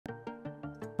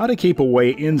How to keep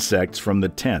away insects from the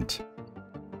tent.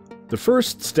 The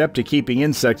first step to keeping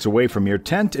insects away from your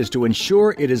tent is to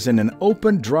ensure it is in an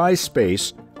open, dry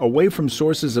space away from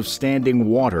sources of standing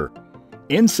water.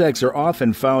 Insects are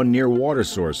often found near water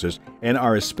sources and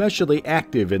are especially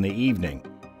active in the evening.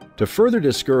 To further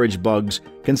discourage bugs,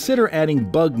 consider adding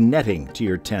bug netting to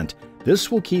your tent. This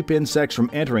will keep insects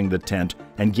from entering the tent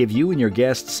and give you and your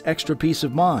guests extra peace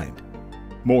of mind.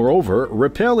 Moreover,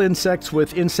 repel insects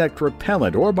with insect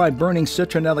repellent or by burning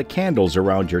citronella candles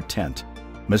around your tent.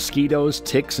 Mosquitoes,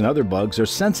 ticks, and other bugs are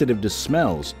sensitive to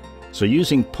smells, so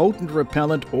using potent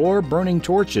repellent or burning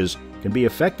torches can be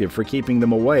effective for keeping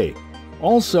them away.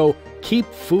 Also, keep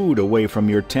food away from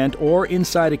your tent or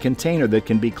inside a container that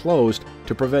can be closed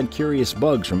to prevent curious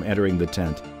bugs from entering the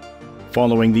tent.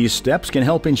 Following these steps can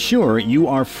help ensure you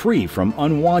are free from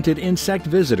unwanted insect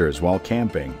visitors while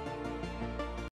camping.